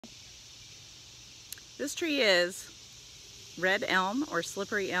This tree is red elm or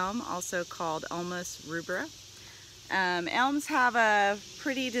slippery elm, also called Ulmus rubra. Elms have a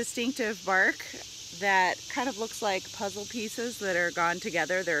pretty distinctive bark that kind of looks like puzzle pieces that are gone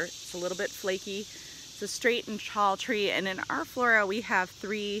together. It's a little bit flaky. It's a straight and tall tree, and in our flora we have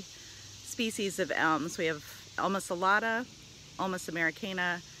 3 species of elms. We have Ulmus alata, Ulmus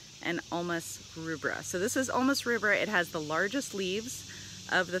americana, and Ulmus rubra. So this is Ulmus rubra. It has the largest leaves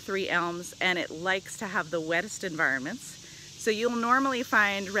of the 3 elms, and it likes to have the wettest environments. So you'll normally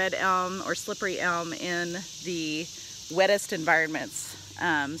find red elm or slippery elm in the wettest environments,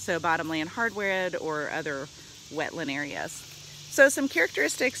 so bottomland hardwood or other wetland areas. So some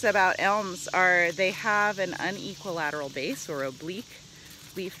characteristics about elms are they have an unequilateral base or oblique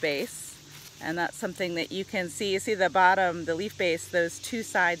leaf base, and that's something that you can see. You see the bottom, the leaf base, those 2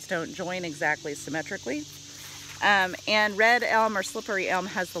 sides don't join exactly symmetrically. And red elm or slippery elm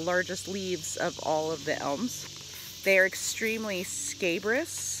has the largest leaves of all of the elms. They are extremely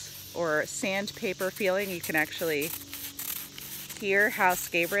scabrous or sandpaper feeling. You can actually hear how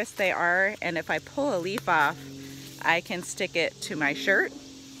scabrous they are, and if I pull a leaf off, I can stick it to my shirt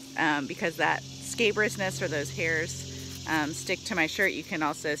because that scabrousness or those hairs stick to my shirt. You can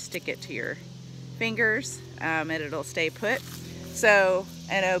also stick it to your fingers and it'll stay put. So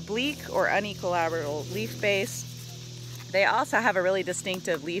an oblique or unequilateral leaf base. They also have a really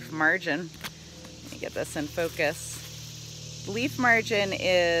distinctive leaf margin. Let me get this in focus. The leaf margin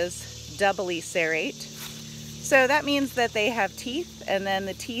is doubly serrate. So that means that they have teeth, and then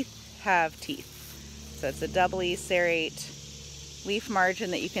the teeth have teeth. So it's a doubly serrate leaf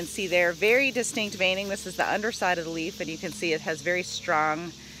margin that you can see there. Very distinct veining. This is the underside of the leaf, and you can see it has very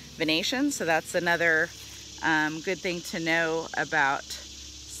strong venation. So that's another good thing to know about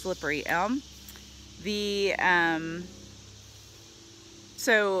slippery elm.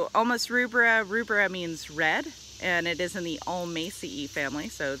 So Ulmus rubra, rubra means red, and it is in the Ulmaceae family,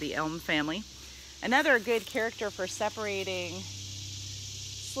 so the elm family. Another good character for separating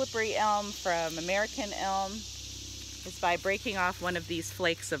slippery elm from American elm is by breaking off one of these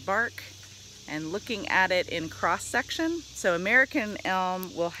flakes of bark and looking at it in cross section. So American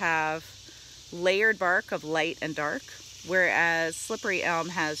elm will have layered bark of light and dark, whereas slippery elm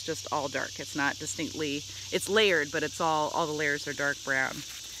has just all dark. It's not distinctly, it's layered, but it's all the layers are dark brown.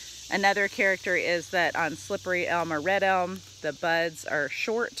 Another character is that on slippery elm or red elm, the buds are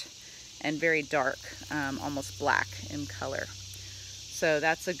short and very dark, almost black in color. So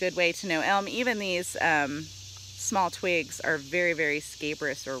that's a good way to know elm. Even these small twigs are very, very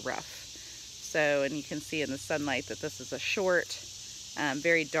scabrous or rough. So, and you can see in the sunlight that this is a short,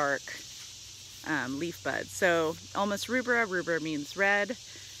 very dark leaf bud. So Ulmus rubra, rubra means red.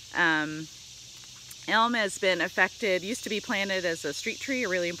 Elm has been affected, used to be planted as a street tree, a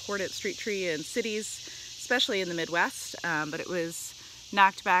really important street tree in cities, especially in the Midwest, but it was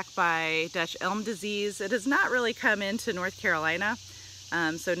knocked back by Dutch elm disease. It has not really come into North Carolina,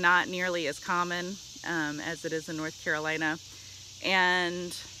 so not nearly as common as it is in North Carolina.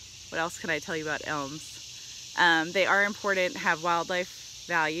 And what else can I tell you about elms? They are important, have wildlife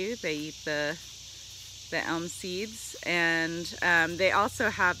value. They eat the elm seeds, and they also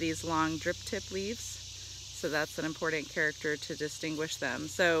have these long drip tip leaves, so that's an important character to distinguish them.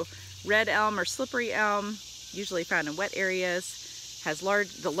 So red elm or slippery elm, usually found in wet areas, has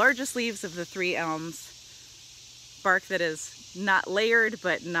the largest leaves of the 3 elms, bark that is not layered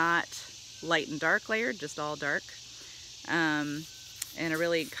but not light and dark layered, just all dark, and a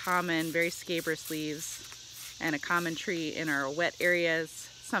really common, very scabrous leaves, and a common tree in our wet areas,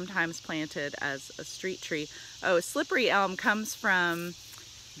 sometimes planted as a street tree. Oh, slippery elm comes from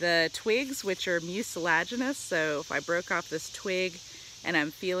the twigs, which are mucilaginous. So if I broke off this twig and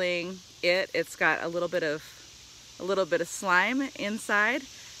I'm feeling it, it's got a little bit of slime inside.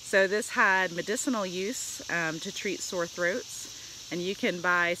 So this had medicinal use to treat sore throats, and you can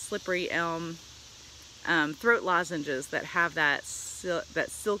buy slippery elm throat lozenges that have that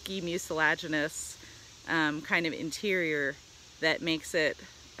silky mucilaginous kind of interior that makes it,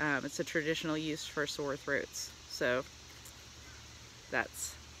 it's a traditional use for sore throats. So that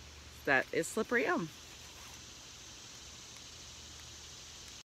is slippery elm.